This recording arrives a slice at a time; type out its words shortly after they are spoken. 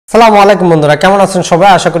আসসালামু আলাইকুম বন্ধুরা, কেমন আছেন সবাই?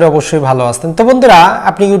 আশা করি অবশ্যই ভালো আছেন। তো বন্ধুরা,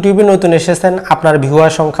 আপনি ইউটিউবে নতুন এসেছেন, আপনার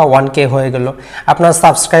ভিউয়ার সংখ্যা 1K হয়ে গেল, আপনার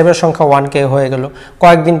সাবস্ক্রাইবার সংখ্যা 1K হয়ে গেল,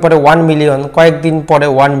 কয়েকদিন পরে 1 মিলিয়ন, কয়েকদিন পরে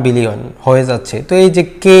 1 বিলিয়ন হয়ে যাচ্ছে। তো এই যে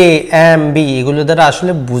কে, এম, বি, এগুলো দ্বারা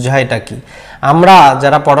আসলে বোঝায়টা কি? আমরা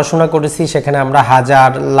যারা পড়াশোনা করেছি সেখানে আমরা হাজার,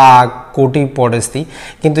 লাখ, কোটি পড়েছি,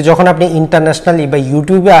 কিন্তু যখন আপনি ইন্টারন্যাশনালি বা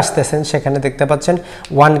ইউটিউবে আসতেছেন সেখানে দেখতে পাচ্ছেন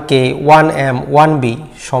 1K, 1M, 1B।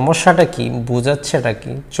 সমস্যাটা কি, বোঝাচ্ছেটা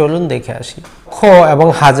কি? চলুন দেখে আসি। লক্ষ এবং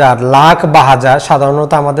হাজার, লাখ বা হাজার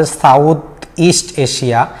সাধারণত আমাদের সাউথ ইস্ট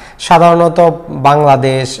এশিয়া, সাধারণত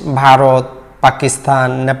বাংলাদেশ, ভারত, পাকিস্তান,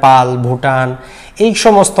 নেপাল, ভুটান, এই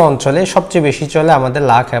সমস্ত অঞ্চলে সবচেয়ে বেশি চলে আমাদের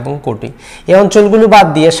লাখ এবং কোটি। এই অঞ্চলগুলো বাদ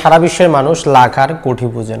দিয়ে সারা বিশ্বের মানুষ লাখ আর কোটি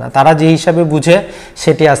বুঝে না। তারা যে হিসাবে বুঝে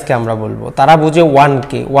সেটি আজকে আমরা বলবো। তারা বুঝে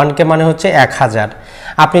 1K। 1K মানে হচ্ছে 1000।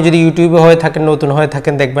 আপনি যদি ইউটিউবে হয়ে থাকেন, নতুন হয়ে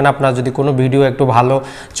থাকেন, দেখবেন আপনার যদি কোনো ভিডিও একটু ভালো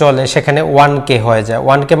চলে সেখানে 1K হয়ে যায়।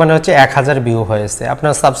 1K মানে হচ্ছে 1000 ভিউ হয়েছে।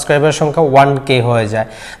 আপনার সাবস্ক্রাইবার সংখ্যা 1K হয়ে যায়।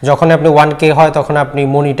 যখন আপনি 1K হয় তখন আপনি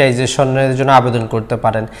মনিটাইজেশনের জন্য আবেদন করতে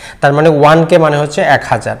পারেন। তার মানে 1K মানে হচ্ছে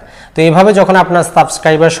 1000। তো এইভাবে যখন আপনার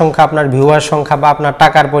সাবস্ক্রাইবার সংখ্যা, আপনার ভিউয়ার সংখ্যা বা আপনার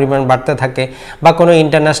টাকার পরিমাণ বাড়তে থাকে, বা কোনো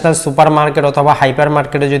ইন্টারন্যাশনাল সুপার মার্কেট অথবা হাইপার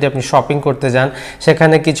মার্কেটে যদি আপনি শপিং করতে যান,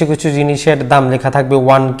 সেখানে কিছু কিছু জিনিসের দাম লেখা থাকবে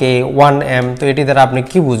 1K, 1M। তো এটি দ্বারা আপনি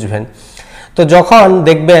কি বুঝবেন? তো যখন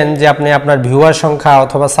দেখবেন যে আপনি আপনার ভিউয়ার সংখ্যা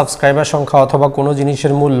অথবা সাবস্ক্রাইবার সংখ্যা অথবা কোনো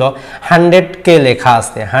জিনিসের মূল্য 100K লেখা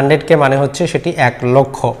আছে, 100K মানে হচ্ছে সেটি 1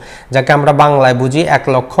 লক্ষ, যাকে আমরা বাংলায় বুঝি 1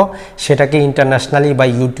 লক্ষ, সেটাকে ইন্টারন্যাশনালি বা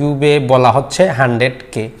ইউটিউবে বলা হচ্ছে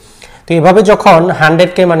 100K। তো এভাবে যখন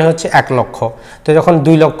 100K মানে হচ্ছে 1 লক্ষ, তো যখন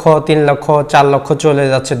 2 লক্ষ, 3 লক্ষ, 4 লক্ষ চলে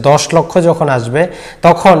যাচ্ছে, 10 লক্ষ যখন আসবে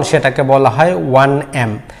তখন সেটাকে বলা হয়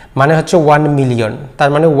 1M, মানে হচ্ছে 1 মিলিয়ন। তার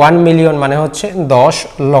মানে 1 মিলিয়ন মানে হচ্ছে 10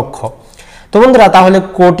 লক্ষ। তো বন্ধুরা, তাহলে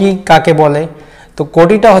কোটি কাকে বলে? তো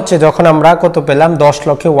কোটিটা হচ্ছে যখন আমরা কত পেলাম, 10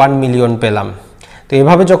 লক্ষে 1 মিলিয়ন পেলাম। তো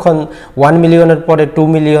এভাবে যখন 1 মিলিয়নের পরে 2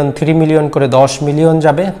 মিলিয়ন, 3 মিলিয়ন করে 10 মিলিয়ন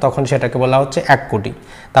যাবে তখন সেটাকে বলা হচ্ছে 1 কোটি।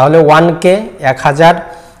 তাহলে 1K 1000,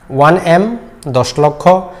 1M 10 লক্ষ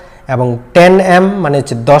এবং 10M মানে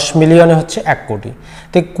হচ্ছে 10 মিলিয়নে হচ্ছে 1 কোটি।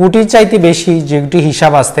 তো কোটির চাইতে বেশি যেটি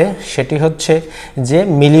হিসাব আসতে সেটি হচ্ছে যে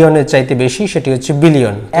মিলিয়নের চাইতে বেশি, সেটি হচ্ছে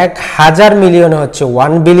বিলিয়ন। 1000 মিলিয়নে হচ্ছে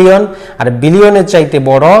 1 বিলিয়ন, আর বিলিয়নের চাইতে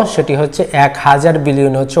বড় সেটি হচ্ছে 1000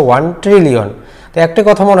 বিলিয়নে হচ্ছে 1 ট্রিলিয়ন। তো একটা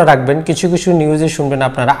কথা মনে রাখবেন, কিছু কিছু নিউজে শুনবেন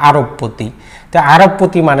আপনারা আরবপতি। তো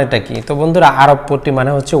আরবপতি মানেটা কি? তো বন্ধুরা, আরবপতি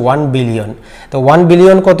মানে হচ্ছে 1 বিলিয়ন। তো 1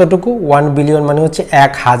 বিলিয়ন কতটুকু? 1 বিলিয়ন মানে হচ্ছে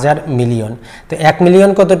 1000 মিলিয়ন। তো 1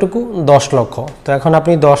 মিলিয়ন কতটুকু? 10 লক্ষ। তো এখন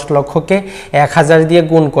আপনি 10 লক্ষকে 1000 দিয়ে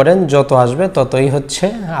গুণ করেন, যত আসবে ততই হচ্ছে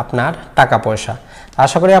আপনার টাকা পয়সা।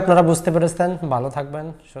 আশা করি আপনারা বুঝতে পেরেছেন। ভালো থাকবেন,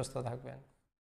 সুস্থ থাকবেন।